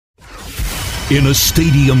in a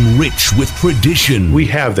stadium rich with tradition. We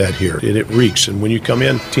have that here, and it reeks. And when you come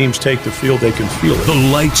in, teams take the field, they can feel it. The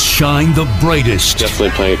lights shine the brightest.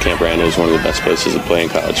 Definitely playing at Camp Randall is one of the best places to play in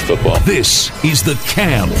college football. This is the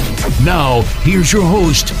Camp. Now, here's your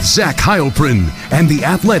host, Zach Heilprin, and the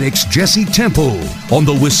Athletics' Jesse Temple on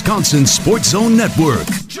the Wisconsin Sports Zone Network.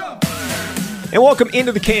 And welcome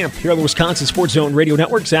into the Camp here on the Wisconsin Sports Zone Radio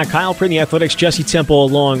Network. Zach Heilprin, the Athletics' Jesse Temple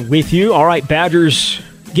along with you. All right, Badgers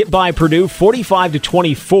get by Purdue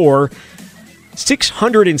 45-24.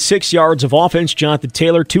 606 yards of offense. Jonathan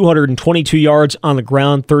Taylor, 222 yards on the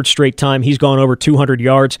ground. Third straight time he's gone over 200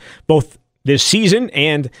 yards, both this season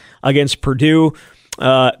and against Purdue.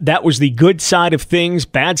 That was the good side of things.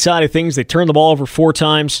 Bad side of things, they turned the ball over 4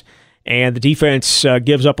 times. And the defense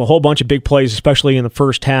gives up a whole bunch of big plays, especially in the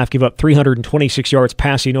first half, give up 326 yards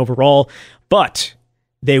passing overall. But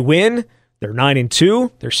they win. They're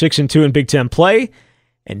 9-2. They're 6-2 in Big Ten play.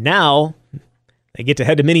 And now they get to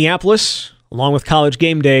head to Minneapolis, along with College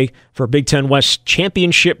Game Day, for a Big Ten West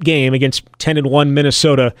championship game against 10-1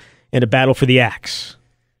 Minnesota in a battle for the Axe.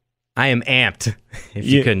 I am amped, if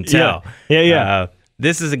you couldn't tell. Yeah.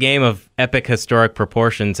 This is a game of epic historic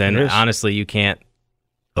proportions, and honestly, you can't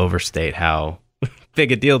overstate how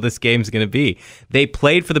big a deal this game's going to be. They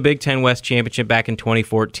played for the Big Ten West Championship back in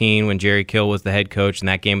 2014 when Jerry Kill was the head coach, and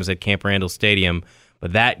that game was at Camp Randall Stadium.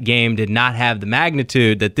 But that game did not have the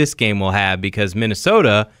magnitude that this game will have because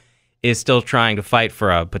Minnesota is still trying to fight for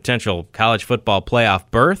a potential college football playoff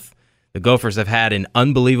berth. The Gophers have had an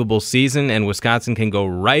unbelievable season, and Wisconsin can go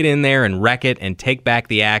right in there and wreck it and take back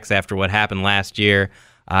the Axe after what happened last year.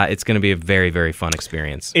 It's going to be a very, very fun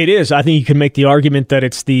experience. It is. I think you can make the argument that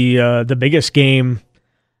it's the biggest game,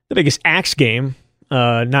 the biggest Axe game,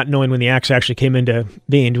 not knowing when the Axe actually came into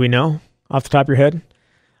being. Do we know off the top of your head?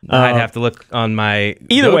 I'd have to look on my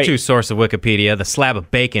go-to source of Wikipedia. The slab of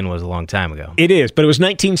bacon was a long time ago. It is, but it was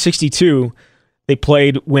 1962. They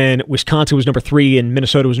played when Wisconsin was number 3 and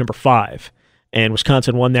Minnesota was number 5. And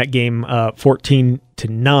Wisconsin won that game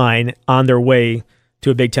 14-9 on their way to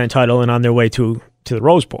a Big Ten title and on their way to the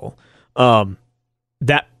Rose Bowl.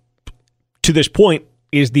 That, to this point,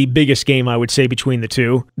 is the biggest game, I would say, between the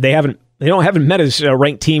two. They haven't met as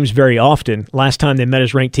ranked teams very often. Last time they met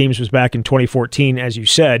as ranked teams was back in 2014, as you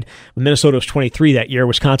said. Minnesota was 23 that year.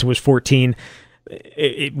 Wisconsin was 14.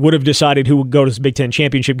 It would have decided who would go to the Big Ten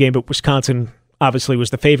championship game, but Wisconsin obviously was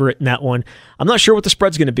the favorite in that one. I'm not sure what the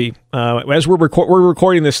spread's going to be. As we're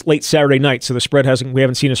recording this late Saturday night, so the spread we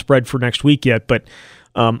haven't seen a spread for next week yet, but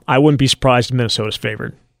I wouldn't be surprised if Minnesota's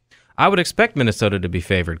favored. I would expect Minnesota to be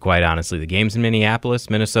favored, quite honestly. The game's in Minneapolis.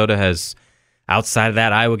 Minnesota has, outside of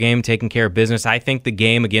that Iowa game, taken care of business. I think the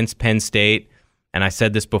game against Penn State, and I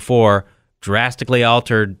said this before, drastically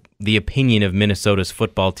altered the opinion of Minnesota's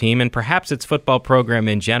football team and perhaps its football program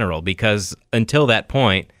in general, because until that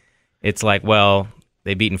point, it's like, well,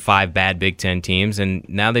 they've beaten 5 bad Big Ten teams, and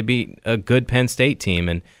now they beat a good Penn State team.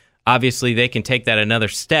 And obviously they can take that another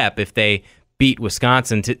step if they beat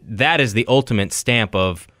Wisconsin. That is the ultimate stamp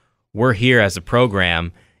of we're here as a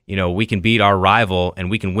program. You know, we can beat our rival and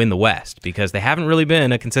we can win the West, because they haven't really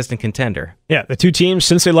been a consistent contender. Yeah, the two teams,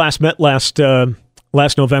 since they last met last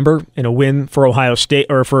November in a win for Ohio State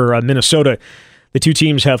or for Minnesota, the two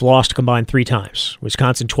teams have lost combined 3 times.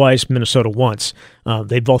 Wisconsin twice, Minnesota once.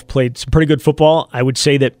 They both played some pretty good football. I would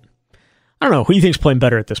say that, I don't know, who do you think is playing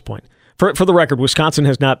better at this point? For the record, Wisconsin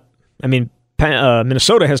has not,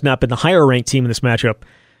 Minnesota has not been the higher ranked team in this matchup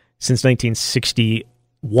since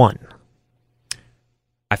 1961.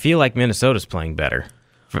 I feel like Minnesota's playing better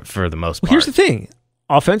for the most part. Well, here's the thing.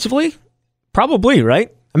 Offensively, probably,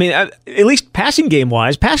 right? I mean, at least passing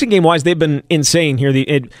game-wise, they've been insane here.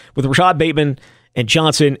 With Rashad Bateman and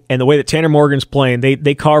Johnson and the way that Tanner Morgan's playing,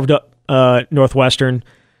 they carved up Northwestern,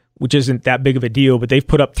 which isn't that big of a deal, but they've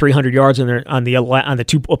put up 300 yards on the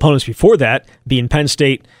two opponents before that, being Penn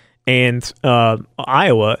State and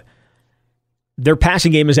Iowa. Their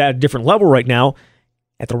passing game is at a different level right now,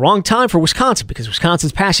 at the wrong time for Wisconsin, because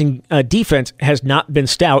Wisconsin's passing defense has not been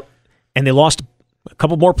stout, and they lost a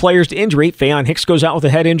couple more players to injury. Faion Hicks goes out with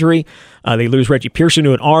a head injury. They lose Reggie Pearson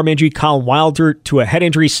to an arm injury. Colin Wilder to a head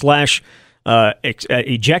injury /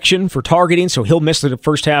 ejection for targeting, so he'll miss the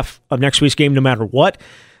first half of next week's game no matter what.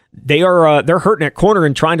 They're hurting at corner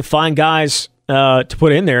and trying to find guys to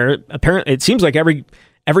put in there. Apparently, it seems like every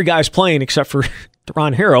guy's playing except for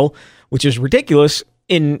Ron Harrell, which is ridiculous.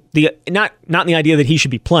 In the not in the idea that he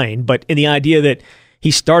should be playing, but in the idea that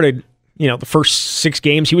he started, the first 6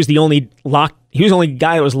 games. He was the only guy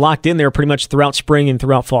that was locked in there pretty much throughout spring and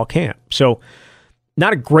throughout fall camp. So,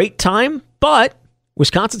 not a great time, but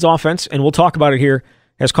Wisconsin's offense, and we'll talk about it here,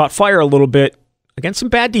 has caught fire a little bit against some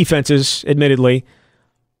bad defenses, admittedly,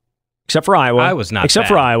 except for Iowa. Iowa's not except bad.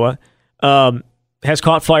 for Iowa, has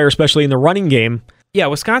caught fire, especially in the running game. Yeah,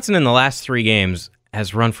 Wisconsin in the last 3 games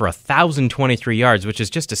has run for 1,023 yards, which is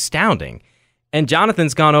just astounding. And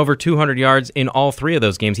Jonathan's gone over 200 yards in all 3 of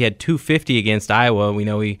those games. He had 250 against Iowa. We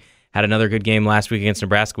know he had another good game last week against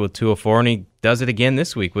Nebraska with 204, and he does it again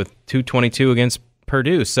this week with 222 against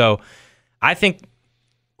Purdue. So I think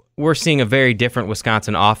we're seeing a very different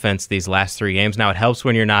Wisconsin offense these last 3 games. Now, it helps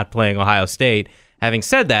when you're not playing Ohio State. Having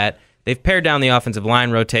said that, they've pared down the offensive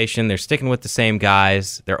line rotation. They're sticking with the same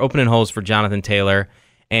guys. They're opening holes for Jonathan Taylor.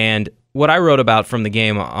 And what I wrote about from the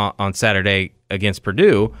game on Saturday against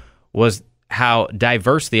Purdue was how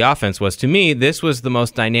diverse the offense was. To me, this was the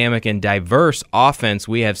most dynamic and diverse offense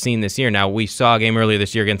we have seen this year. Now, we saw a game earlier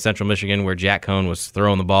this year against Central Michigan where Jack Cohn was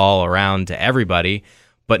throwing the ball around to everybody,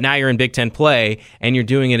 but now you're in Big Ten play, and you're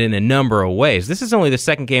doing it in a number of ways. This is only the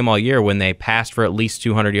second game all year when they passed for at least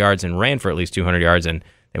 200 yards and ran for at least 200 yards, and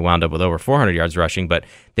they wound up with over 400 yards rushing, but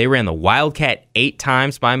they ran the Wildcat 8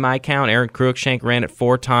 times by my count. Aaron Cruikshank ran it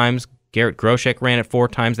 4 times. Garrett Groshek ran it 4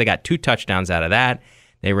 times. They got 2 touchdowns out of that.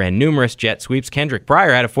 They ran numerous jet sweeps. Kendrick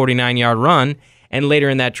Pryor had a 49-yard run, and later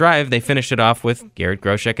in that drive, they finished it off with Garrett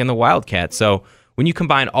Groshek and the Wildcat. So when you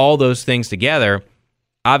combine all those things together,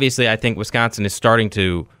 obviously I think Wisconsin is starting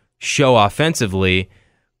to show offensively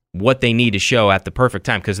what they need to show at the perfect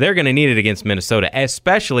time, because they're going to need it against Minnesota,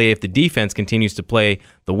 especially if the defense continues to play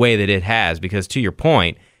the way that it has, because to your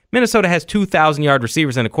point, Minnesota has 2,000-yard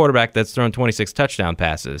receivers and a quarterback that's thrown 26 touchdown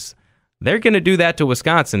passes. They're going to do that to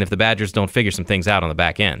Wisconsin if the Badgers don't figure some things out on the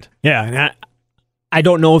back end. Yeah, and I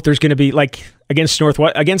don't know if there's going to be, like, against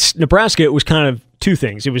Nebraska, it was kind of 2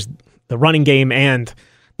 things. It was the running game and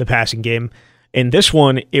the passing game. In this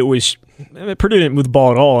one, Purdue didn't move the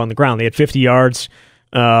ball at all on the ground. They had 50 yards,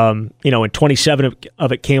 and 27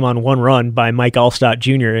 of it came on one run by Mike Allstott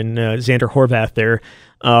Jr. and Xander Horvath there.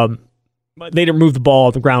 They didn't move the ball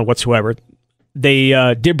on the ground whatsoever. They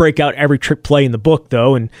did break out every trick play in the book,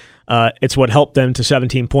 though, and it's what helped them to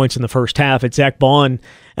 17 points in the first half. It's Zach Bond,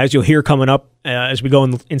 as you'll hear coming up as we go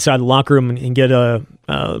inside the locker room and get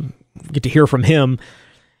to hear from him.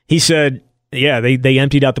 He said, yeah, they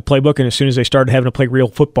emptied out the playbook, and as soon as they started having to play real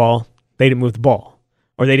football, they didn't move the ball,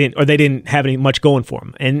 or they didn't have any much going for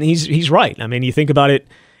them. And he's right. I mean, you think about it,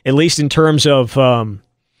 at least in terms of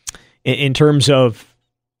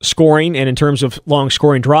scoring and in terms of long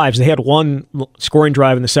scoring drives. They had one scoring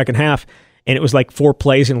drive in the second half, and it was like 4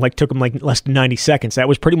 plays and took them less than 90 seconds. That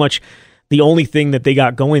was pretty much the only thing that they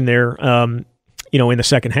got going there, in the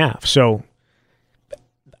second half. So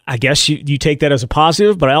I guess you take that as a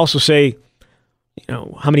positive, but I also say,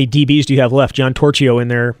 how many DBs do you have left? John Torchio in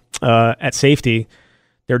there at safety.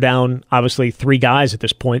 They're down, obviously, 3 guys at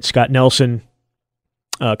this point: Scott Nelson,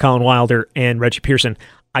 Colin Wilder, and Reggie Pearson.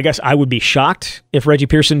 I guess I would be shocked if Reggie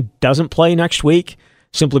Pearson doesn't play next week,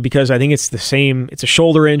 simply because I think it's a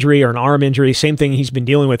shoulder injury or an arm injury, same thing he's been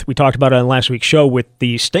dealing with. We talked about it on last week's show with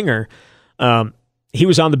the stinger. He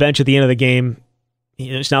was on the bench at the end of the game.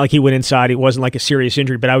 It's not like he went inside. It wasn't like a serious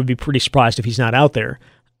injury, but I would be pretty surprised if he's not out there.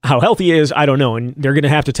 How healthy he is, I don't know, and they're going to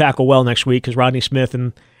have to tackle well next week because Rodney Smith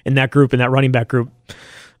and that group and that running back group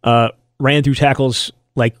ran through tackles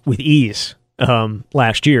with ease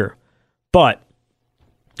last year. But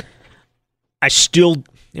I still,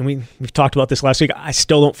 and we've talked about this last week, I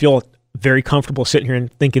still don't feel very comfortable sitting here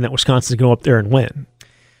and thinking that Wisconsin's going to go up there and win.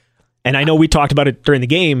 And I know we talked about it during the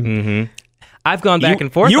game. Mm-hmm. I've gone back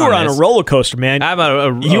and forth. You were on a roller coaster, man. I'm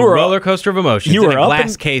a roller coaster of emotions. You were a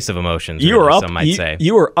glass case of emotions. Some might say.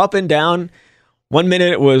 You were up and down. One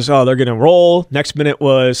minute it was, they're going to roll. Next minute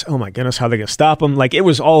was, oh my goodness, how are they going to stop them? It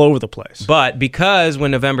was all over the place. But because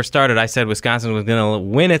when November started, I said Wisconsin was going to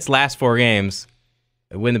win its last 4 games,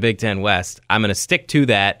 win the Big Ten West, I'm going to stick to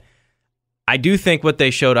that. I do think what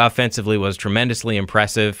they showed offensively was tremendously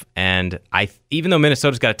impressive, and even though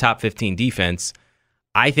Minnesota's got a top 15 defense,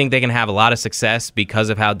 I think they can have a lot of success because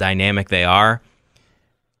of how dynamic they are.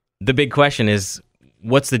 The big question is,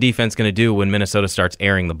 what's the defense going to do when Minnesota starts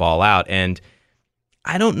airing the ball out? And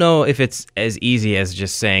I don't know if it's as easy as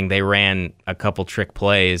just saying they ran a couple trick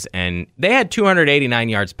plays and they had 289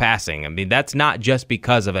 yards passing. I mean, that's not just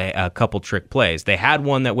because of a couple trick plays. They had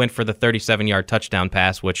one that went for the 37-yard touchdown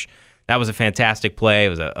pass, which that was a fantastic play. It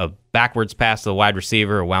was a backwards pass to the wide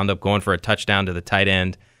receiver, wound up going for a touchdown to the tight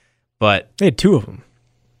end. But they had 2 of them.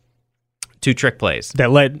 2 trick plays.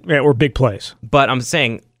 That were big plays. But I'm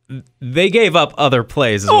saying they gave up other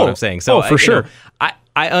plays is what I'm saying. So for sure.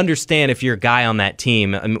 I understand if you're a guy on that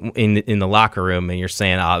team in the locker room and you're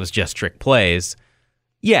saying, it was just trick plays.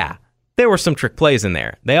 Yeah, there were some trick plays in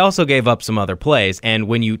there. They also gave up some other plays. And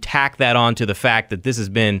when you tack that on to the fact that this has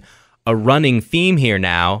been a running theme here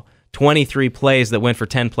now, 23 plays that went for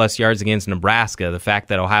 10-plus yards against Nebraska, the fact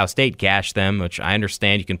that Ohio State gashed them, which I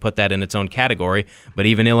understand you can put that in its own category, but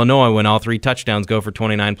even Illinois, when all 3 touchdowns go for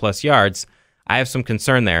 29-plus yards, I have some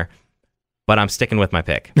concern there, but I'm sticking with my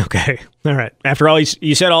pick. Okay. All right. After all,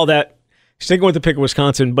 you said all that, sticking with the pick of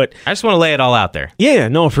Wisconsin, but I just want to lay it all out there. Yeah,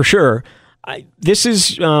 no, for sure. This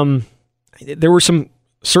is, there were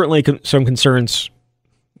certainly some concerns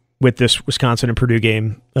with this Wisconsin and Purdue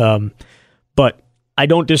game, but I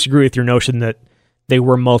don't disagree with your notion that they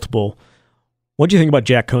were multiple. What do you think about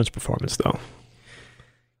Jack Cohn's performance, though?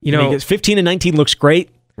 15 and 19 looks great.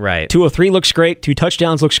 Right. 203 looks great. 2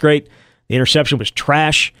 touchdowns looks great. The interception was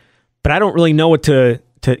trash, but I don't really know what to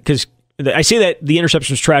because I say that the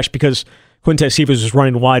interception was trash because Quintez Cephas was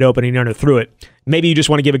running wide open and he underthrew it. Maybe you just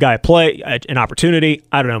want to give a guy a play, an opportunity.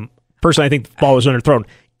 I don't know. Personally, I think the ball was underthrown.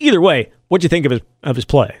 Either way, what'd you think of his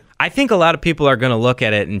play? I think a lot of people are going to look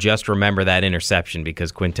at it and just remember that interception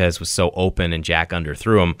because Quintez was so open and Jack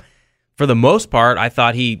underthrew him. For the most part, I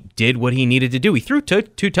thought he did what he needed to do. He threw 2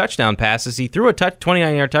 touchdown passes. He threw a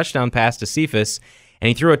 29-yard touchdown pass to Cephas, and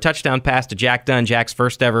he threw a touchdown pass to Jack Dunn, Jack's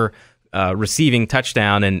first ever receiving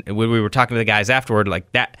touchdown. And when we were talking to the guys afterward,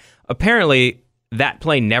 like that, apparently that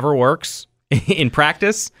play never works in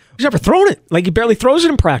practice. He's never thrown it. Like, he barely throws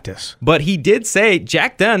it in practice. But he did say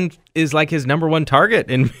Jack Dunn is like his number 1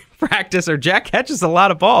 target in practice, or Jack catches a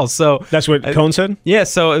lot of balls. So that's what Cohn said? Yeah,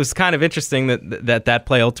 so it was kind of interesting that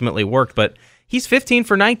play ultimately worked. But he's 15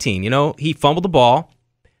 for 19. He fumbled the ball.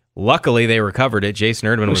 Luckily, they recovered it. Jason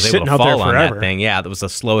Erdman was able to fall on that thing. Yeah, that was the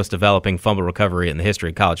slowest developing fumble recovery in the history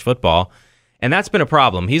of college football. And that's been a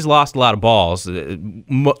problem. He's lost a lot of balls,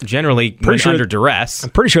 generally under duress.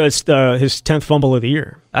 I'm pretty sure it's his 10th fumble of the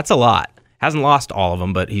year. That's a lot. Hasn't lost all of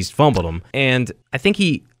them, but he's fumbled them. And I think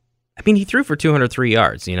he threw for 203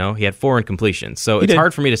 yards. He had 4 incompletions. So it's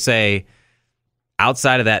hard for me to say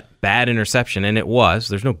outside of that bad interception, and it was.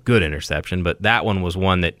 There's no good interception, but that one was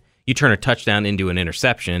one that you turn a touchdown into an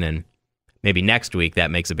interception, and maybe next week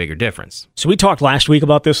that makes a bigger difference. So we talked last week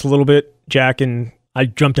about this a little bit, Jack, and I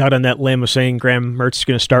jumped out on that limb of saying Graham Mertz is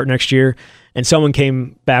going to start next year, and someone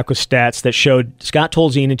came back with stats that showed Scott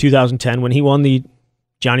Tolzien in 2010, when he won the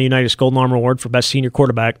Johnny Unitas Golden Arm Award for Best Senior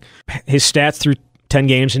Quarterback, his stats through 10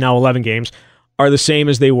 games and now 11 games are the same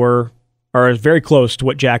as they were, or very close to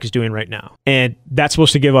what Jack is doing right now. And that's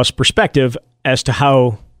supposed to give us perspective as to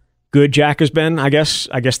how good Jack has been, I guess.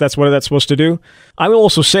 That's what that's supposed to do. I will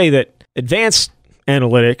also say that advanced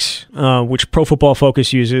analytics, which Pro Football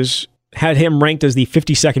Focus uses, had him ranked as the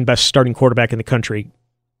 52nd best starting quarterback in the country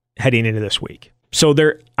heading into this week. So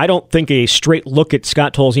I don't think a straight look at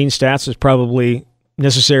Scott Tolzien's stats is probably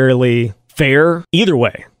necessarily fair either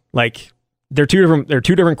way. Like, they're two different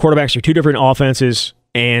quarterbacks, they're 2 different offenses,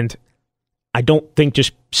 and I don't think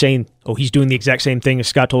just saying, oh, he's doing the exact same thing as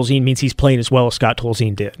Scott Tolzien means he's playing as well as Scott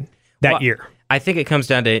Tolzien did that year. I think it comes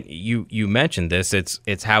down to, you mentioned this,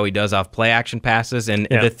 it's how he does off play action passes, and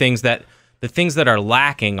the things that are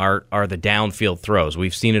lacking are the downfield throws.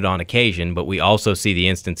 We've seen it on occasion, but we also see the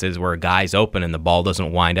instances where a guy's open and the ball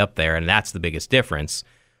doesn't wind up there, and that's the biggest difference.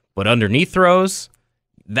 But underneath throws,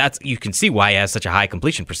 you can see why he has such a high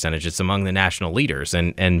completion percentage. It's among the national leaders.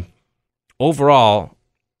 And overall,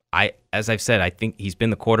 as I've said, I think he's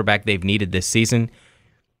been the quarterback they've needed this season.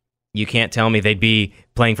 You can't tell me they'd be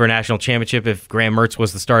playing for a national championship if Graham Mertz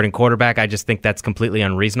was the starting quarterback. I just think that's completely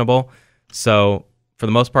unreasonable. So for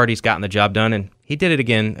the most part, he's gotten the job done, and he did it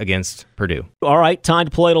again against Purdue. All right, time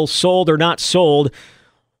to play a little sold or not sold.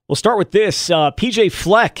 We'll start with this. PJ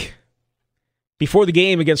Fleck, before the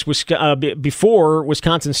game against before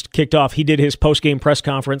Wisconsin kicked off, he did his post-game press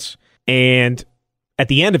conference, and at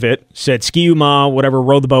the end of it said, "Ski ma," whatever,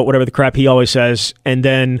 row the boat, whatever the crap he always says, and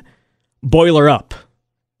then boiler up,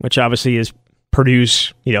 which obviously is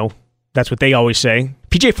Purdue's, that's what they always say.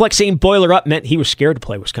 PJ Fleck saying boiler up meant he was scared to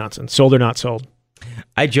play Wisconsin. Sold or not sold?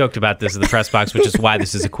 I joked about this in the press box, which is why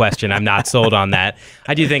this is a question. I'm not sold on that.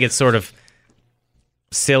 I do think it's sort of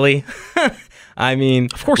silly. I mean,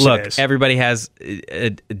 of course, look, everybody has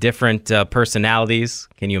different personalities.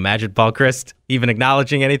 Can you imagine Paul Chryst even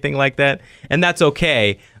acknowledging anything like that? And that's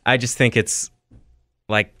okay. I just think it's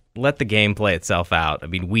like, let the game play itself out. I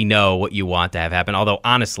mean, we know what you want to have happen, although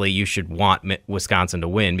honestly, you should want Wisconsin to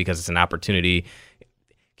win because it's an opportunity.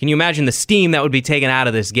 Can you imagine the steam that would be taken out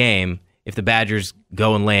of this game if the Badgers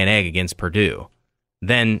go and lay an egg against Purdue?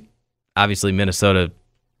 Then, obviously, Minnesota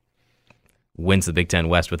wins the Big Ten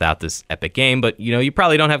West without this epic game, but you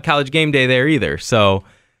probably don't have College Game Day there either. So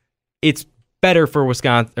it's better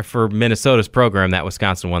for Minnesota's program that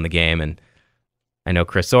Wisconsin won the game. And I know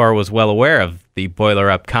Chris Orr was well aware of the boiler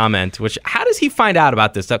up comment, which, how does he find out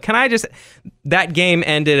about this stuff? That game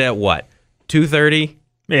ended at what? 2:30?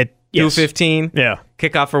 2:15? Yeah.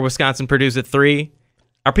 Kickoff for Wisconsin Purdue's at 3.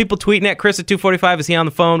 Are people tweeting at Chris at 2:45? Is he on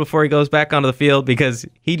the phone before he goes back onto the field? Because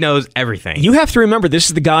he knows everything. You have to remember, this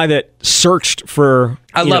is the guy that searched for...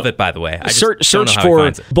 I love it, by the way. Searched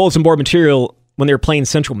for bulletin board material when they were playing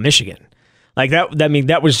Central Michigan. Like that. I mean,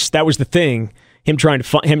 that was the thing. Him trying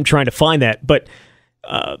to find that. But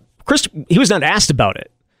Chris, he was not asked about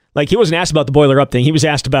it. Like, he wasn't asked about the boiler up thing. He was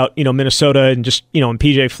asked about Minnesota and just and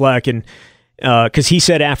PJ Fleck, and because he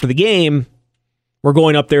said after the game, we're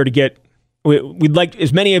going up there to get. We'd like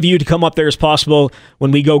as many of you to come up there as possible when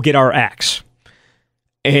we go get our axe.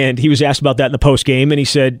 And he was asked about that in the post game, and he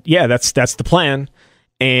said, "Yeah, that's the plan."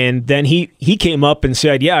 And then he came up and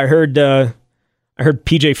said, "Yeah, I heard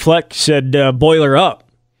PJ Fleck said boiler up."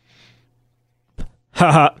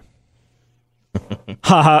 Ha ha.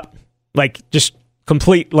 Ha ha. Like, just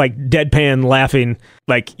complete, like, deadpan laughing.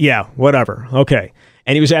 Like, yeah, whatever. Okay.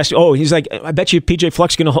 And he was asked, he's like, I bet you PJ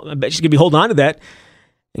Fleck's going to be holding on to that.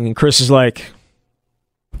 And Chris is like,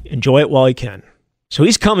 enjoy it while he can. So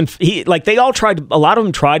he's coming. A lot of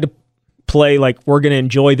them tried to play like, we're going to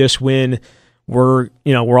enjoy this win.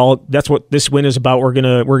 That's what this win is about. We're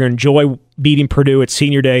going to enjoy beating Purdue at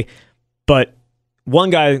senior day. But one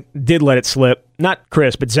guy did let it slip. Not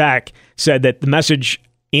Chris, but Zach said that the message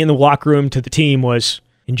in the locker room to the team was,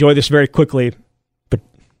 enjoy this very quickly, but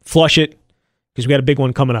flush it because we got a big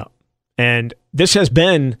one coming up. And this has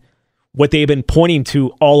been what they've been pointing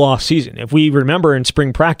to all off season. If we remember in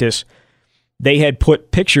spring practice, they had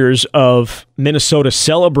put pictures of Minnesota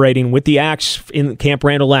celebrating with the axe in Camp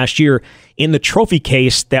Randall last year in the trophy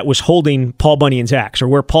case that was holding Paul Bunyan's axe, or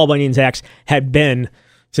where Paul Bunyan's axe had been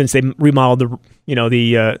since they remodeled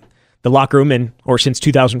the locker room, or since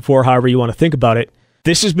 2004, however you want to think about it.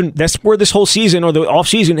 That's where this whole season, or the off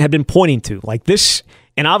season, had been pointing to, like this.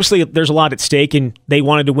 And obviously there's a lot at stake, and they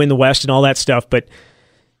wanted to win the West and all that stuff, but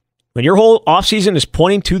when your whole offseason is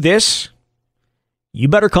pointing to this, you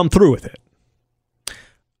better come through with it.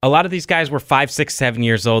 A lot of these guys were 5, 6, 7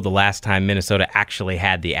 years old the last time Minnesota actually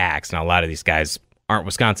had the axe. Now, a lot of these guys aren't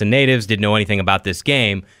Wisconsin natives, didn't know anything about this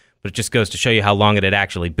game, but it just goes to show you how long it had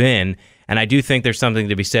actually been. And I do think there's something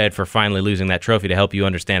to be said for finally losing that trophy to help you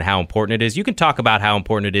understand how important it is. You can talk about how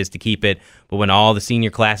important it is to keep it, but when all the senior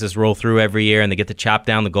classes roll through every year and they get to chop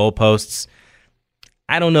down the goalposts,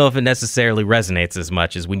 I don't know if it necessarily resonates as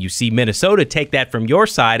much as when you see Minnesota take that from your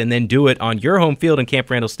side and then do it on your home field in Camp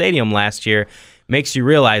Randall Stadium last year. Makes you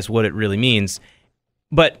realize what it really means.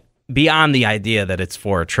 But beyond the idea that it's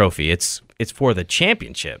for a trophy, it's for the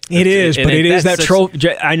championship. It is that trophy.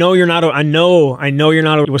 I know you're not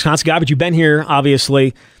a Wisconsin guy, but you've been here,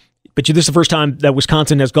 obviously. But this is the first time that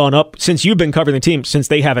Wisconsin has gone up since you've been covering the team, since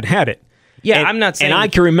they haven't had it. Yeah, I'm not saying. And I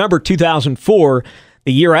can remember 2004,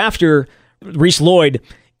 the year after, Reese Lloyd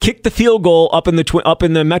kicked the field goal up in the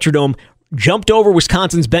Metrodome, jumped over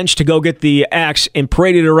Wisconsin's bench to go get the axe, and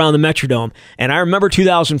paraded it around the Metrodome. And I remember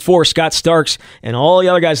 2004, Scott Starks and all the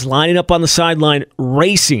other guys lining up on the sideline,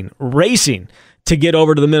 racing to get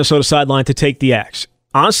over to the Minnesota sideline to take the axe.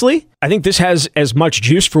 Honestly, I think this has as much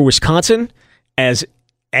juice for Wisconsin as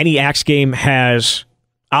any axe game has,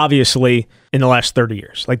 obviously, in the last 30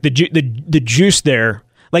 years. Like the juice there.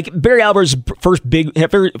 Like Barry Alvarez's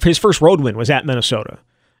his first road win was at Minnesota,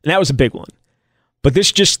 and that was a big one. But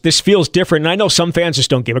this feels different, and I know some fans just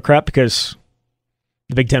don't give a crap because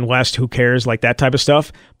the Big Ten West, who cares, like that type of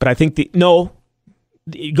stuff. But I think we'll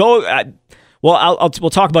talk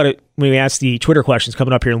about it when we ask the Twitter questions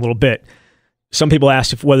coming up here in a little bit. Some people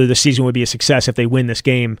asked whether the season would be a success if they win this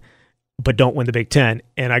game, but don't win the Big Ten,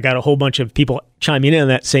 and I got a whole bunch of people chiming in on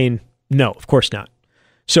that saying no, of course not.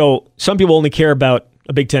 So some people only care about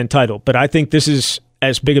a Big Ten title, but I think this is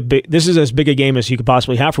as big a game as you could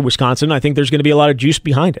possibly have for Wisconsin. I think there's going to be a lot of juice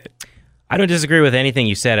behind it. I don't disagree with anything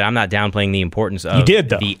you said. I'm not downplaying the importance of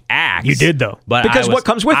the axe. You did, though. But because what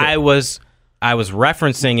comes with it. I was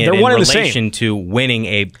referencing it in relation to winning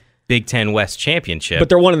a Big Ten West championship. But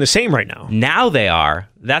they're one and the same right now. Now they are.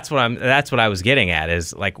 That's what I was getting at,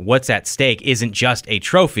 is like what's at stake isn't just a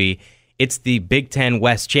trophy. It's the Big Ten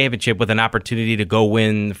West championship with an opportunity to go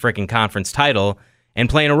win the freaking conference title and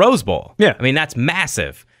play in a Rose Bowl. Yeah. I mean, that's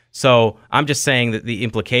massive. So I'm just saying that the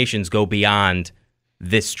implications go beyond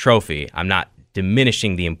this trophy. I'm not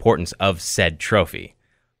diminishing the importance of said trophy.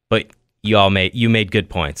 But you made good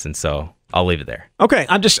points, and so I'll leave it there. Okay.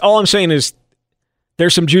 All I'm saying is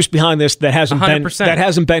there's some juice behind this that hasn't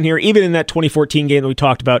 100%. been here. Even in that 2014 game that we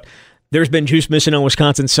talked about, there's been juice missing on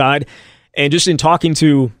Wisconsin's side. And just in talking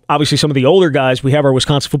to, obviously, some of the older guys, we have our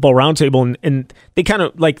Wisconsin Football Roundtable, and they kind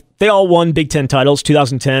of, like, they all won Big Ten titles,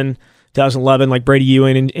 2010, 2011, like Brady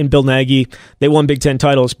Ewing and Bill Nagy. They won Big Ten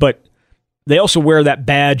titles, but they also wear that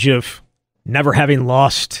badge of never having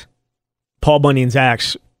lost Paul Bunyan's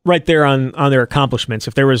axe right there on their accomplishments.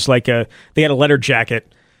 If there was they had a letter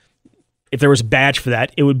jacket, if there was a badge for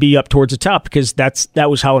that, it would be up towards the top because that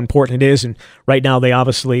was how important it is. And right now they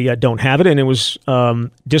obviously don't have it. And it was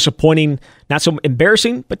disappointing, not so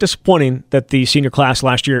embarrassing, but disappointing that the senior class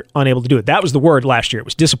last year unable to do it. That was the word last year. It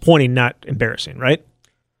was disappointing, not embarrassing, right?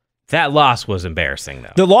 That loss was embarrassing,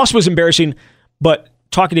 though. The loss was embarrassing, but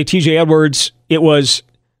talking to TJ Edwards, it was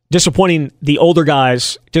disappointing the older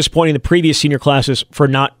guys, disappointing the previous senior classes for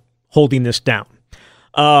not holding this down.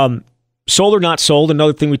 Sold or not sold,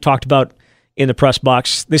 another thing we talked about in the press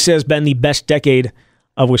box. This has been the best decade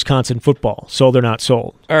of Wisconsin football. Sold or not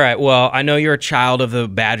sold. All right, well, I know you're a child of the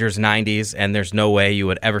Badgers' 90s, and there's no way you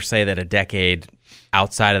would ever say that a decade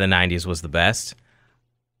outside of the 90s was the best.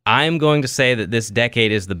 I'm going to say that this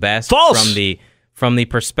decade is the best. False! From the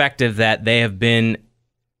perspective that they have been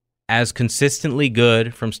as consistently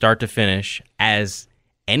good from start to finish as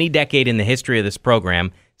any decade in the history of this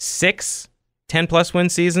program. 6 10-plus win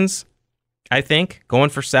seasons, I think, going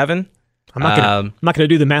for 7. I'm not going to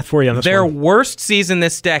do the math for you on this Their one. worst season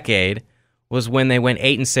this decade was when they went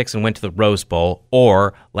 8-6 and went to the Rose Bowl,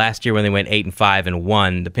 or last year when they went 8-5 and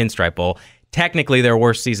won the Pinstripe Bowl. Technically, their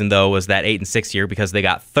worst season, though, was that 8-6 year because they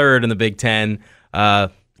got 3rd in the Big Ten.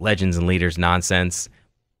 Legends and leaders nonsense,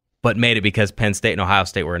 but made it because Penn State and Ohio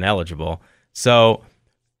State were ineligible. So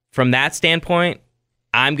from that standpoint,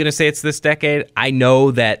 I'm going to say it's this decade. I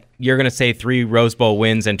know that you're going to say 3 Rose Bowl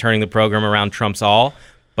wins and turning the program around trumps all,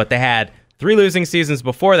 but they had 3 losing seasons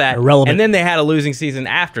before that, Irrelevant. and then they had a losing season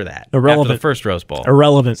after that, Irrelevant. after the first Rose Bowl.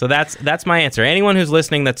 Irrelevant. So that's my answer. Anyone who's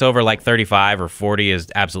listening that's over like 35 or 40 is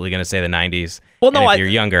absolutely going to say the 90s. Well, no, and if you're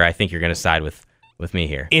younger, I think you're going to side with me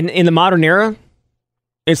here. In the modern era,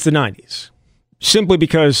 it's the 90s. Simply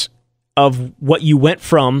because of what you went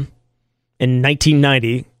from in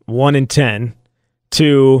 1990, 1-10,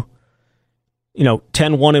 to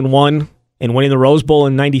 10-1-1 and winning the Rose Bowl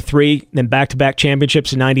in 93, then back-to-back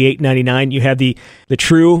championships in 98, 99. You had the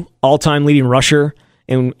true all-time leading rusher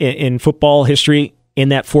in football history in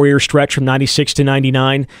that 4-year stretch from 96 to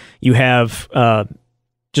 99. You have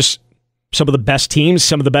just some of the best teams,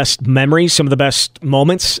 some of the best memories, some of the best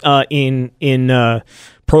moments in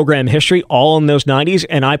program history, all in those 90s.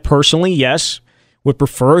 And I personally, yes, would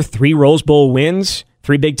prefer 3 Rose Bowl wins,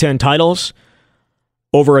 3 Big Ten titles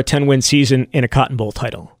over a 10-win season and a Cotton Bowl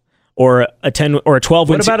title, or a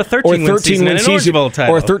 12-win. What about a 13-win season and an Orange Bowl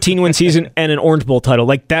title? Or a 13-win season and an Orange Bowl title?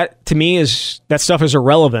 Like that, to me, that stuff is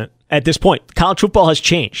irrelevant at this point. College football has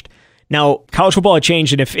changed. Now, college football had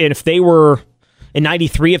changed, and if they were in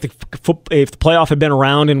 '93, if the playoff had been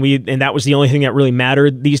around and that was the only thing that really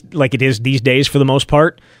mattered, like it is these days for the most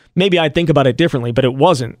part, maybe I'd think about it differently. But it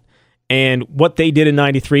wasn't. And what they did in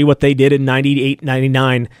 '93, what they did in '98,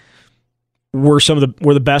 '99. were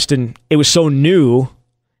the best, and it was so new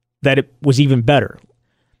that it was even better.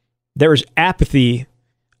 There is apathy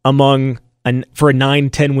for a 9 or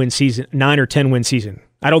 10 win season.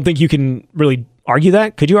 I don't think you can really argue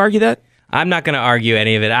that. Could you argue that? I'm not going to argue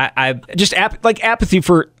any of it. I just apathy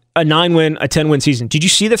for a 9-win, a 10-win season. Did you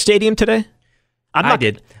see the stadium today? I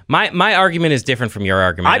did. My argument is different from your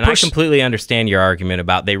argument. I completely understand your argument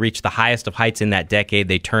about they reached the highest of heights in that decade.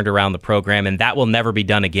 They turned around the program, and that will never be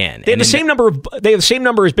done again. They have the same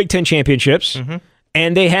number as Big Ten championships,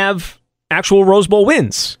 and they have actual Rose Bowl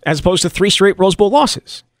wins as opposed to 3 straight Rose Bowl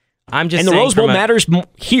losses. And the Rose Bowl matters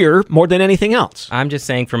here more than anything else. I'm just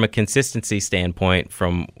saying from a consistency standpoint,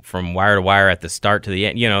 from wire to wire at the start to the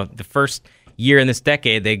end. The first year in this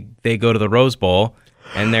decade, they go to the Rose Bowl,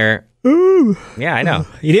 and they're. Ooh. Yeah, I know.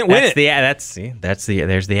 You didn't win it.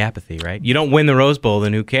 There's the apathy, right? You don't win the Rose Bowl,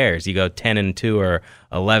 then who cares? You go 10-2 or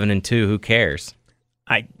 11-2, who cares?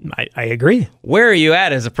 I agree. Where are you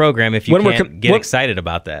at as a program if you can't get excited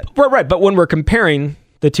about that? Right. But when we're comparing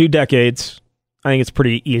the 2 decades, I think it's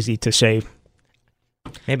pretty easy to say.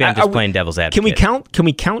 Maybe I'm just playing devil's advocate. Can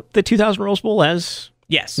we count the 2000 Rose Bowl as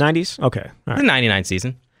yes 90s? Okay, all right. The 99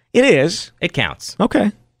 season. It is. It counts.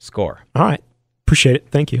 Okay. Score. All right. Appreciate it.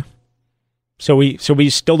 Thank you. So we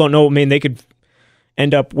still don't know. I mean, they could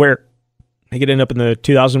end up where? They could end up in the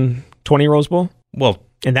 2020 Rose Bowl? Well,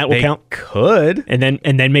 and that will count? Could. And then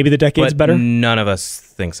maybe the decade's better? None of us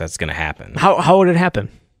thinks that's going to happen. How would it happen?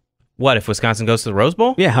 What, if Wisconsin goes to the Rose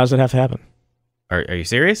Bowl? Yeah, how does it have to happen? Are you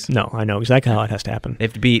serious? No, I know exactly how it has to happen. They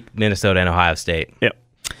have to beat Minnesota and Ohio State. Yep.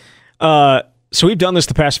 So we've done this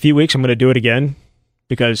the past few weeks. I'm going to do it again.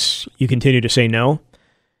 because you continue to say no.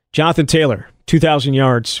 Jonathan Taylor, 2,000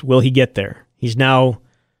 yards. Will he get there? He's now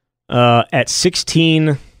at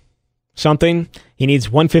 16-something. He needs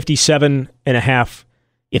 157.5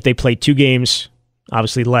 if they play 2 games.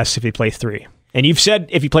 Obviously less if they play 3. And you've said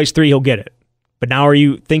if he plays 3, he'll get it. But now are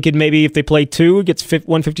you thinking maybe if they play 2, it gets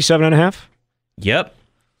 157.5? Yep.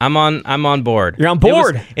 I'm on board. You're on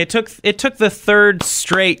board. It took the third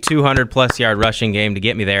straight 200+ yard rushing game to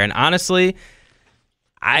get me there. And honestly,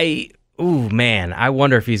 I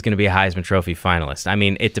wonder if he's going to be a Heisman Trophy finalist. I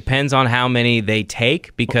mean, it depends on how many they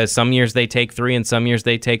take, because some years they take 3 and some years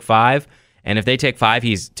they take 5. And if they take 5,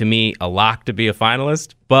 he's, to me, a lock to be a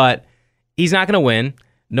finalist. But he's not going to win.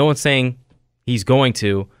 No one's saying he's going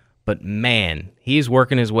to. But, man, he's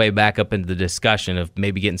working his way back up into the discussion of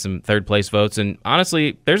maybe getting some third-place votes. And,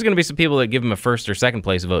 honestly, there's going to be some people that give him a first- or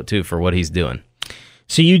second-place vote, too, for what he's doing.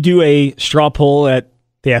 So you do a straw poll at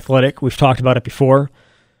The Athletic. We've talked about it before.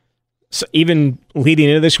 So even leading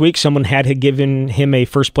into this week, someone had given him a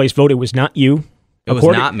first-place vote. It was not you. It was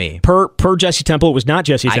not me. Per Jesse Temple, it was not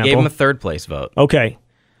Jesse Temple. I gave him a third-place vote. Okay.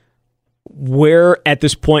 Where, at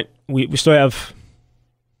this point, we still have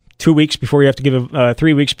 2 weeks before you have to give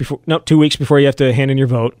 2 weeks before you have to hand in your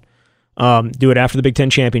vote. Do it after the Big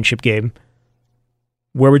Ten championship game.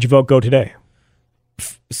 Where would your vote go today?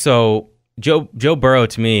 So Joe Burrow,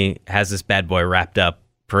 to me, has this bad boy wrapped up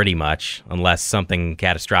pretty much, unless something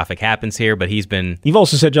catastrophic happens here. But he's been. You've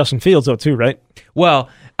also said Justin Fields, though, too, right? Well,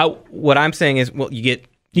 what I'm saying is, you get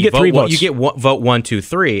 3 votes. You get vote 1, 2,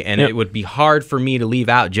 3, and It would be hard for me to leave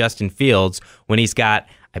out Justin Fields when he's got,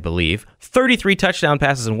 I believe, 33 touchdown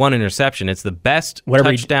passes and 1 interception. It's the best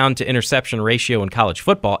touchdown to interception ratio in college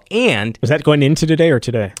football. And was that going into today or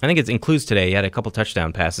today? I think it includes today. He had a couple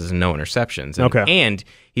touchdown passes and no interceptions. And, okay. And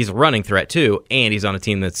he's a running threat too, and he's on a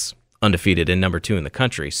team that's undefeated and number 2 in the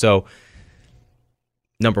country. So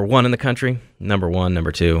number 1 in the country, number 1,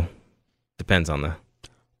 number 2, depends on the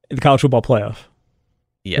college football playoff.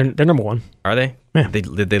 Yeah, they're number 1. Are they? Yeah.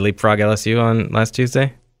 Did they leapfrog LSU on last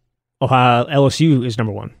Tuesday? Ohio LSU is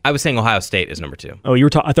number 1. I was saying Ohio State is number 2. Oh,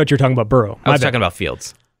 I thought you were talking about Burrow. I was talking about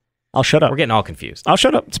Fields. I'll shut up. We're getting all confused. I'll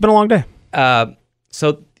shut up. It's been a long day.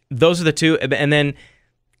 So those are the 2, and then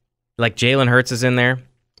like Jalen Hurts is in there,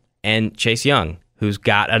 and Chase Young, who's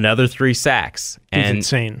got another 3 sacks. He's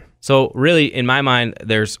insane. So really, in my mind,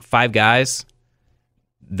 there's 5 guys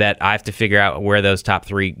that I have to figure out where those top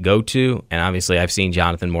 3 go to, and obviously I've seen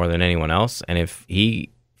Jonathan more than anyone else. And if he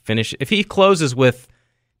closes with,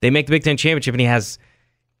 they make the Big Ten championship, and he has,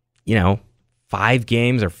 5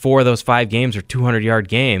 games, or 4 of those 5 games are 200-yard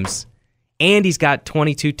games, and he's got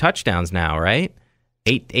 22 touchdowns now, right?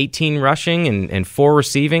 18 rushing and 4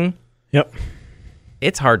 receiving. Yep.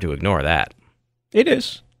 It's hard to ignore that. It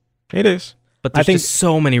is. But there's just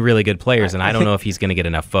so many really good players, and I don't know if he's going to get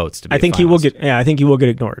enough votes to be. I think he will get. Yeah, I think he will get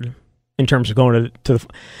ignored in terms of going to the,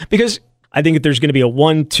 because I think that there's going to be a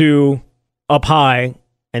 1, 2 up high,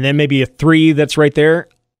 and then maybe a 3 that's right there.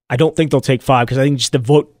 I don't think they'll take 5, because I think just the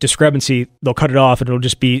vote discrepancy, they'll cut it off, and it'll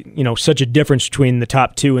just be such a difference between the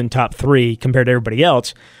top 2 and top 3 compared to everybody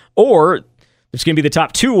else. Or it's going to be the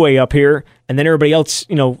top 2 way up here, and then everybody else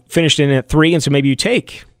finished in at 3, and so maybe you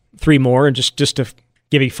take 3 more and just to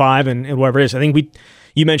give you 5 and whatever it is. I think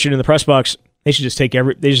you mentioned in the press box, they should just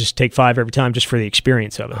take 5 every time just for the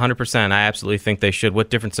experience of it. 100%. I absolutely think they should. What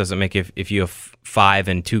difference does it make if you have 5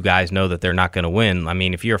 and 2 guys know that they're not going to win? I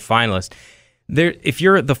mean, if you're a finalist, if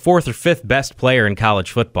you're the 4th or 5th best player in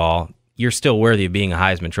college football, you're still worthy of being a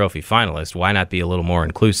Heisman Trophy finalist. Why not be a little more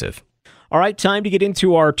inclusive? All right, time to get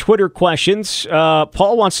into our Twitter questions.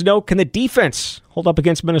 Paul wants to know, can the defense hold up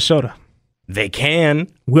against Minnesota? They can.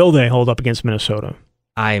 Will they hold up against Minnesota?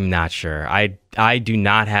 I'm not sure. I do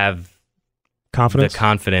not have the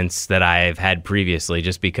confidence that I've had previously,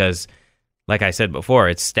 just because, like I said before,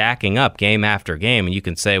 it's stacking up game after game, and you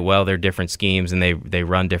can say, well, they're different schemes and they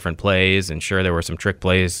run different plays, and sure, there were some trick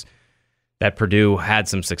plays that Purdue had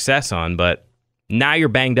some success on, but now you're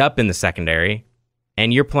banged up in the secondary,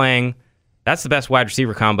 and you're playing, that's the best wide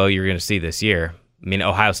receiver combo you're going to see this year. I mean,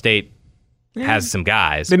 Ohio State has some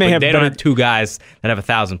guys. They don't have 2 guys that have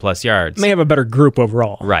 1,000+ yards. They may have a better group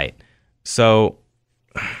overall. Right. So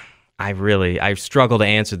I struggle to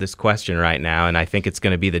answer this question right now, and I think it's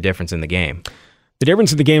going to be the difference in the game. The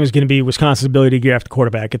difference in the game is going to be Wisconsin's ability to get after the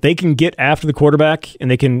quarterback. If they can get after the quarterback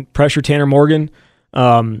and they can pressure Tanner Morgan,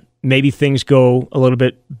 maybe things go a little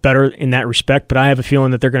bit better in that respect, but I have a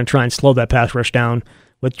feeling that they're going to try and slow that pass rush down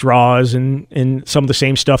with draws and some of the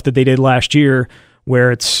same stuff that they did last year,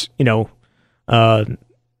 where it's, the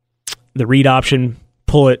read option,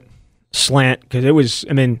 pull it, slant, because it was,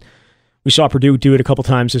 we saw Purdue do it a couple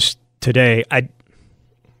times today.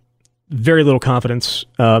 very little confidence.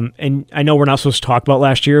 And I know we're not supposed to talk about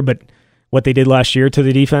last year, but what they did last year to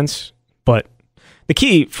the defense. But the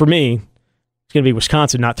key for me is going to be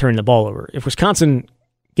Wisconsin not turning the ball over. If Wisconsin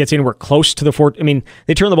gets anywhere close to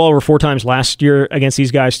they turned the ball over 4 times last year against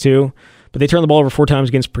these guys too, but they turned the ball over 4 times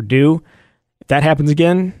against Purdue. If that happens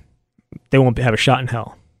again, they won't have a shot in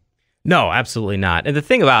hell. No, absolutely not. And the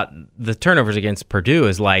thing about the turnovers against Purdue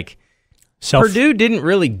is Purdue didn't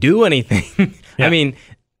really do anything. Yeah. I mean,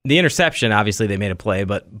 the interception, obviously they made a play,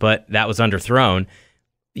 but that was underthrown.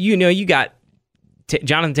 You got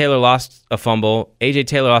Jonathan Taylor lost a fumble, A.J.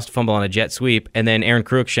 Taylor lost a fumble on a jet sweep, and then Aaron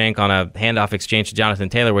Cruikshank on a handoff exchange to Jonathan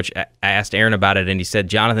Taylor, which I asked Aaron about it, and he said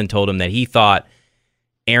Jonathan told him that he thought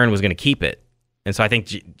Aaron was going to keep it. And so I think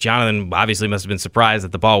Jonathan obviously must have been surprised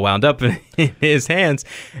that the ball wound up in his hands.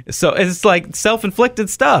 So it's like self-inflicted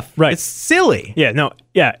stuff. Right. It's silly. Yeah.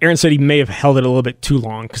 Aaron said he may have held it a little bit too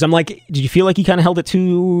long. Because I'm like, did you feel like he kind of held it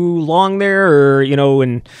too long there? Or,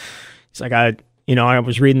 and it's like, I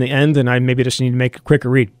was reading the end and I maybe just need to make a quicker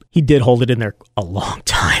read. He did hold it in there a long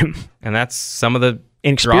time. And that's some of the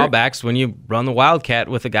drawbacks when you run the Wildcat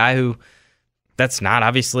with a guy who... That's not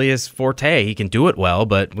obviously his forte. He can do it well,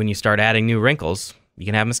 but when you start adding new wrinkles, you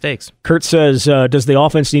can have mistakes. Kurt says, does the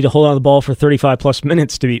offense need to hold on to the ball for 35-plus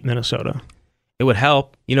minutes to beat Minnesota? It would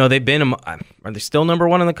help. They've been. Are they still number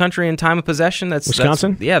 1 in the country in time of possession? That's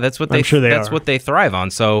Wisconsin. That's what I'm sure they That's are. what they thrive on.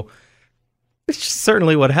 So it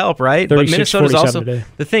certainly would help, right? But Minnesota's also today.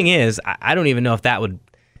 The thing is, I don't even know if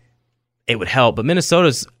it would help. But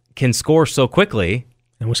Minnesota's can score so quickly,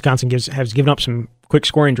 and Wisconsin has given up some quick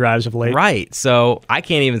scoring drives of late. Right. So I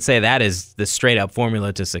can't even say that is the straight up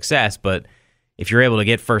formula to success, but if you're able to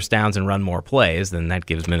get first downs and run more plays, then that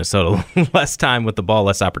gives Minnesota less time with the ball,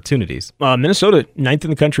 less opportunities. Minnesota, 9th in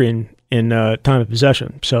the country in time of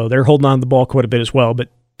possession. So they're holding on to the ball quite a bit as well, but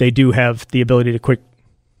they do have the ability to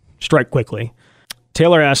strike quickly.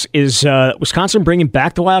 Taylor asks, is Wisconsin bringing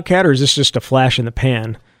back the Wildcat, or is this just a flash in the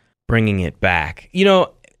pan? Bringing it back.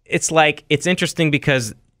 It's interesting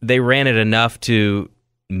because they ran it enough to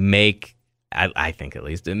make, I think at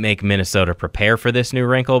least, make Minnesota prepare for this new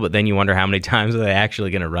wrinkle, but then you wonder how many times are they actually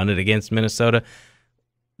going to run it against Minnesota.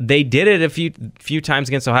 They did it a few times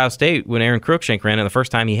against Ohio State when Aaron Cruikshank ran it. The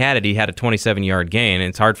first time he had a 27-yard gain, and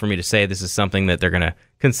it's hard for me to say this is something that they're going to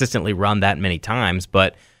consistently run that many times,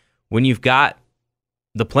 but when you've got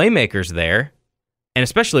the playmakers there, and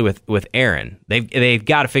especially with Aaron, they've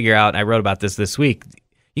got to figure out, I wrote about this week,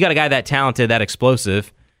 you got a guy that talented, that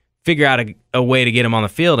explosive, figure out a way to get him on the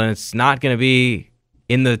field, and it's not going to be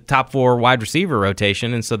in the top 4 wide receiver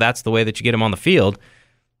rotation, and so that's the way that you get him on the field.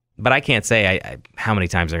 But I can't say how many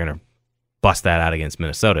times they're going to bust that out against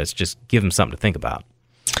Minnesota. It's just give them something to think about.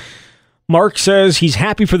 Mark says he's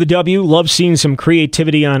happy for the W, loves seeing some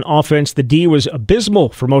creativity on offense. The D was abysmal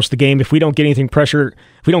for most of the game. If we don't get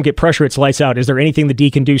pressure, it's lights out. Is there anything the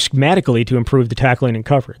D can do schematically to improve the tackling and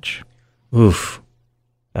coverage? Oof.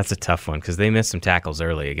 That's a tough one because they missed some tackles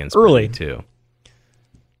early against Purdue too.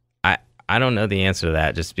 I don't know the answer to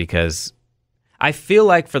that just because I feel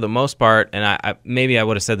like for the most part, and I maybe I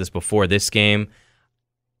would have said this before this game,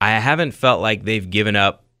 I haven't felt like they've given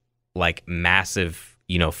up like massive,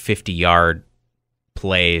 50-yard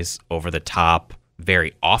plays over the top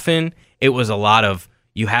very often. It was a lot of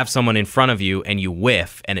you have someone in front of you and you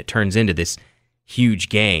whiff and it turns into this huge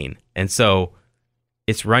gain. And so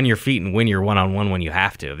it's run your feet and win your one-on-one when you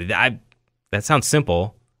have to. That sounds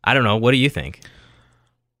simple. I don't know. What do you think?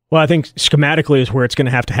 Well, I think schematically is where it's going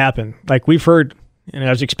to have to happen. Like we've heard, and I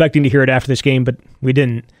was expecting to hear it after this game, but we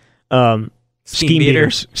didn't. Scheme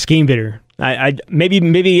beater.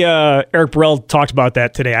 Maybe Eric Burrell talked about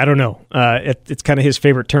that today. I don't know. It's kind of his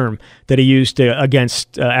favorite term that he used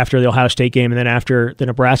against after the Ohio State game and then after the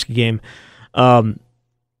Nebraska game. To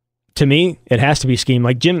me, it has to be scheme.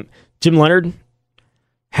 Like Jim Leonhard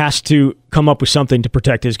has to come up with something to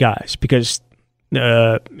protect his guys because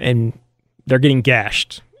and they're getting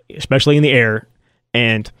gashed, especially in the air.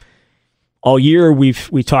 And all year we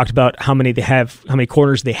talked about how many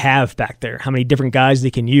corners they have back there, how many different guys they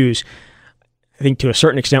can use. I think to a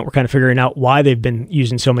certain extent we're kind of figuring out why they've been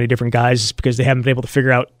using so many different guys is because they haven't been able to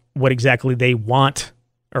figure out what exactly they want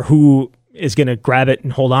or who is going to grab it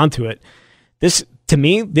and hold on to it. This, to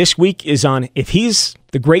me, this week is on, if he's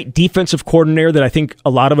the great defensive coordinator that I think a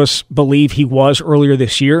lot of us believe he was earlier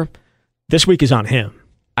this year, this week is on him.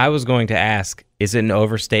 I was going to ask, is it an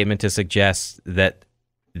overstatement to suggest that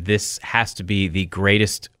this has to be the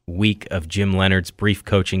greatest week of Jim Leonhard's brief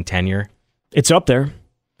coaching tenure? It's up there.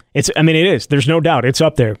 It is. There's no doubt. It's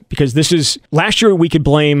up there because this is, last year we could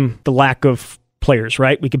blame the lack of players,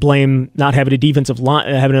 right? We could blame not having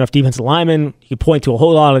having enough defensive linemen. You could point to a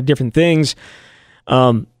whole lot of different things.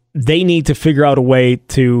 They need to figure out a way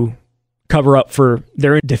to cover up for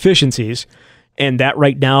their deficiencies, and that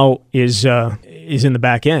right now is in the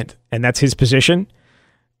back end, and that's his position.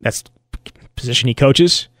 That's the position he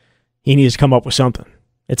coaches. He needs to come up with something.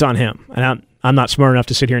 It's on him, and I'm not smart enough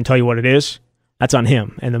to sit here and tell you what it is. That's on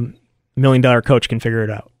him, and the $1 million coach can figure it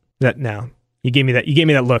out. You gave me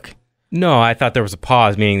that look. No, I thought there was a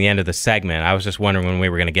pause, meaning the end of the segment. I was just wondering when we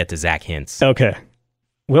were going to get to Zach Hintz. Okay.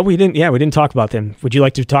 Well, we didn't talk about him. Would you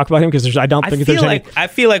like to talk about him? Because I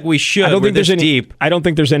feel like we should. I don't think there's any deep. I don't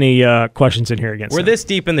think there's any questions in here against. We're this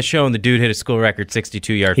deep in the show, and the dude hit a school record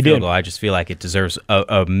 62-yard field goal. I just feel like it deserves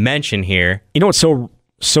a mention here. You know what's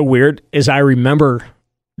so weird is I remember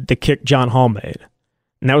the kick John Hall made,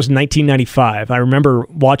 and that was 1995. I remember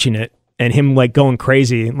watching it and him like going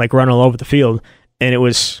crazy, like running all over the field, and it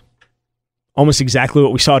was almost exactly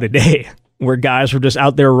what we saw today, where guys were just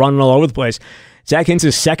out there running all over the place. Zach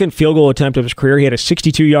Hintz's second field goal attempt of his career. He had a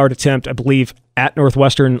 62-yard attempt, I believe, at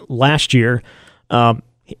Northwestern last year.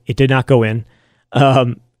 It did not go in.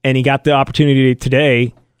 And he got the opportunity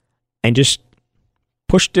today and just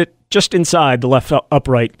pushed it just inside the left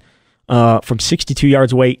upright from 62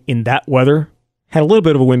 yards away in that weather. Had a little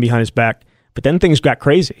bit of a wind behind his back, but then things got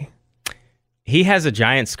crazy. He has a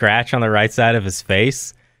giant scratch on the right side of his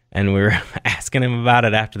face, and we were asking him about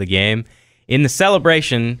it after the game. In the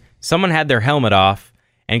celebration, someone had their helmet off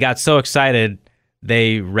and got so excited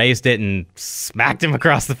they raised it and smacked him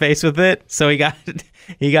across the face with it. So he got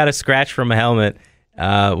a scratch from a helmet,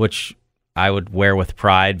 which I would wear with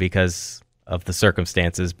pride because of the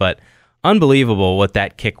circumstances. But unbelievable what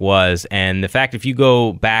that kick was. And the fact, if you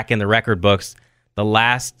go back in the record books, the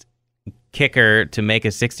last kicker to make a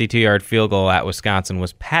 62-yard field goal at Wisconsin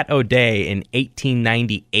was Pat O'Day in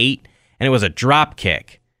 1898, and it was a drop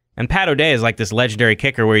kick. And Pat O'Day is like this legendary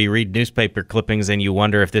kicker where you read newspaper clippings and you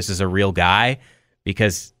wonder if this is a real guy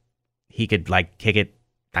because he could like kick it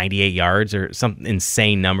 98 yards or some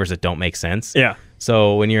insane numbers that don't make sense. Yeah.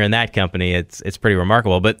 So when you're in that company, it's pretty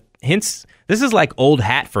remarkable. But Hintz, this is like old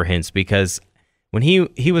hat for Hintz because when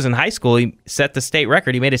he was in high school, he set the state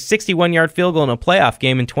record. He made a 61-yard field goal in a playoff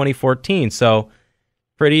game in 2014. So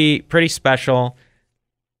pretty special.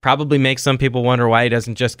 Probably makes some people wonder why he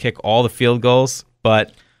doesn't just kick all the field goals,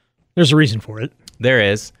 but there's a reason for it. There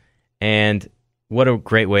is. And what a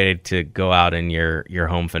great way to go out in your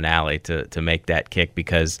home finale to make that kick,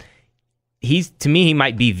 because to me, he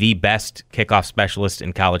might be the best kickoff specialist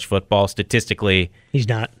in college football. Statistically, he's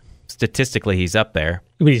not. Statistically, he's up there.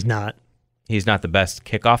 But he's not. He's not the best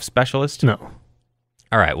kickoff specialist? No.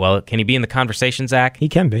 All right. Well, can he be in the conversation, Zach? He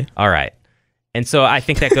can be. All right. And so I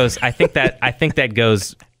think that goes I think that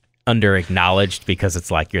goes under acknowledged because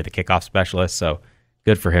it's like you're the kickoff specialist. So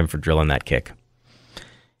good for him for drilling that kick.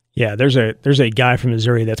 Yeah, there's a guy from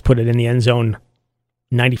Missouri that's put it in the end zone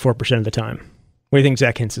 94% of the time. What do you think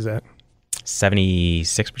Zach Hintz is at?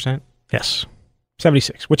 76%? Yes.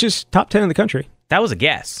 76, which is top 10 in the country. That was a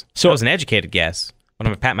guess. So that was an educated guess. I'm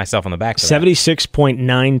going to pat myself on the back for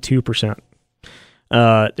 76.92%.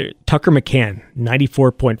 Tucker McCann,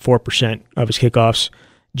 94.4% of his kickoffs.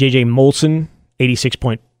 J.J. Molson,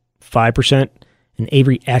 86.5%. And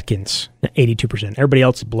Avery Atkins, 82%. Everybody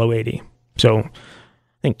else is below 80. So I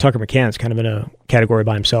think Tucker McCann's kind of in a category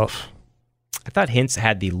by himself. I thought Hintz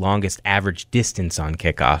had the longest average distance on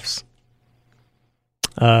kickoffs.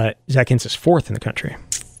 Zach Hintz is fourth in the country. I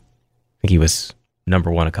think he was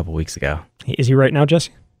number one a couple weeks ago. Is he right now,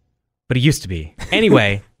 Jesse? But he used to be.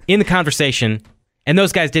 Anyway, in the conversation, and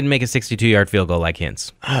those guys didn't make a 62-yard field goal like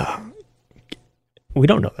Hintz. We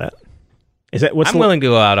don't know that. I'm willing to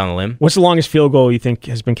go out on a limb. What's the longest field goal you think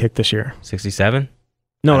has been kicked this year? 67?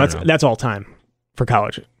 No, that's all time for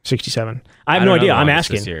college. 67. I have no idea. I'm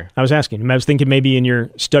asking. I was asking. I was thinking maybe in your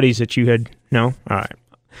studies that you had. No? All right.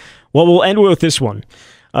 Well, we'll end with this one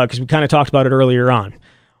because we kind of talked about it earlier on.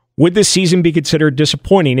 Would this season be considered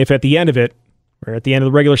disappointing if at the end of it, or at the end of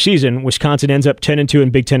the regular season, Wisconsin ends up 10-2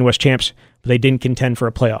 and Big Ten West champs, but they didn't contend for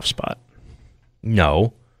a playoff spot?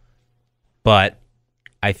 No. But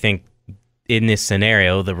I think in this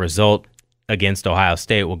scenario, the result against Ohio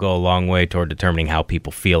State will go a long way toward determining how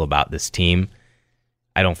people feel about this team.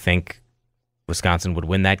 I don't think Wisconsin would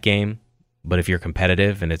win that game, but if you're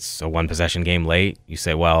competitive and it's a one-possession game late, you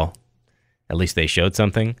say, well, at least they showed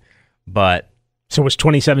something. But so was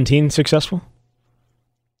 2017 successful?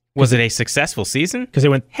 Was it a successful season? Because they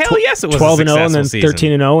went hell yes, it was 12-0 a successful and then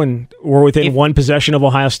season. 13-0 and were within one possession of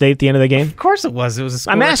Ohio State at the end of the game. Of course it was. It was a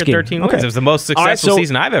score I'm record asking. 13 Okay. wins. It was the most successful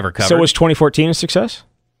season I've ever covered. So was 2014 a success?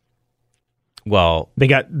 Well,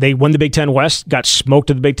 They won the Big Ten West, got smoked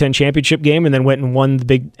to the Big Ten championship game, and then went and won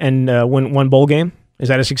one bowl game. Is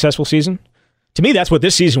that a successful season? To me, that's what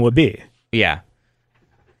this season would be. yeah.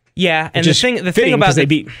 Yeah, and Which the is thing about they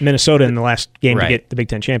beat Minnesota in the last game Right. to get the Big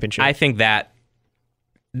Ten championship. I think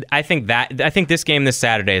this game this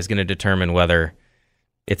Saturday is going to determine whether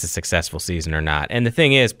it's a successful season or not. And the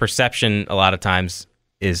thing is, perception a lot of times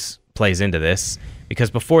plays into this,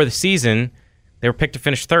 because before the season, they were picked to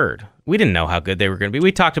finish third. We didn't know how good they were going to be.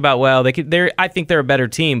 We talked about, well, I think they're a better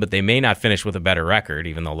team, but they may not finish with a better record,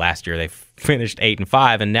 even though last year they finished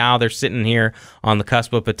 8-5, and now they're sitting here on the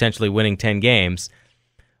cusp of potentially winning 10 games.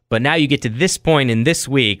 But now you get to this point in this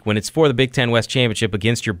week when it's for the Big Ten West Championship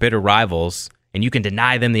against your bitter rivals, and you can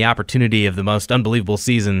deny them the opportunity of the most unbelievable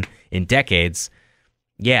season in decades.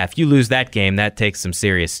 Yeah, if you lose that game, that takes some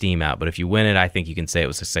serious steam out. But if you win it, I think you can say it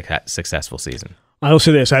was a successful season. I will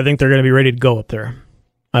say this. I think they're going to be ready to go up there.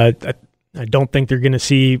 I don't think they're going to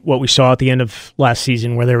see what we saw at the end of last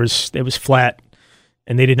season, where it was flat,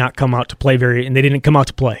 and they did not come out to play they didn't come out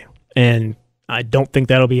to play. And I don't think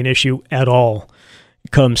that'll be an issue at all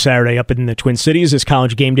come Saturday up in the Twin Cities as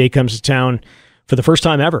College Game Day comes to town for the first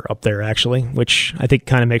time ever up there, actually, which I think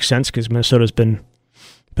kind of makes sense because Minnesota's been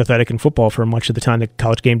pathetic in football for much of the time that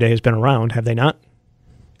College Game Day has been around. Have they not?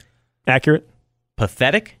 Accurate?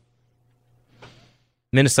 Pathetic?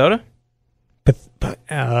 Minnesota?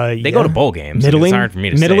 They go to bowl games. Middling? It's hard for me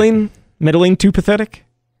to say. Middling too pathetic?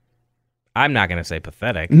 I'm not going to say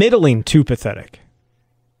pathetic. Middling too pathetic.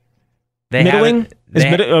 Middling?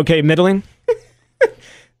 Middling?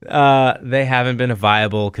 They haven't been a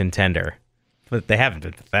viable contender, but they haven't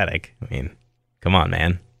been pathetic. I mean, come on,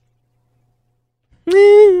 man. I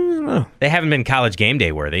don't know. They haven't been College Game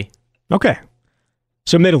Day worthy. Okay.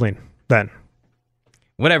 So middling, then.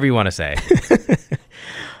 Whatever you want to say.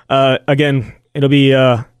 Again, it'll be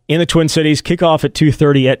in the Twin Cities. Kickoff at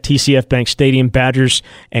 2:30 at TCF Bank Stadium. Badgers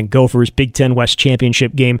and Gophers Big Ten West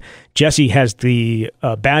Championship game. Jesse has the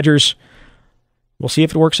Badgers. We'll see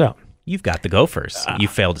if it works out. You've got the Gophers. You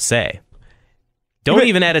failed to say. Don't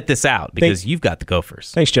even edit this out because you've got the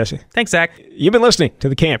Gophers. Thanks, Jesse. Thanks, Zach. You've been listening to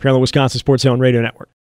The Camp here on the Wisconsin Sports Zone Radio Network.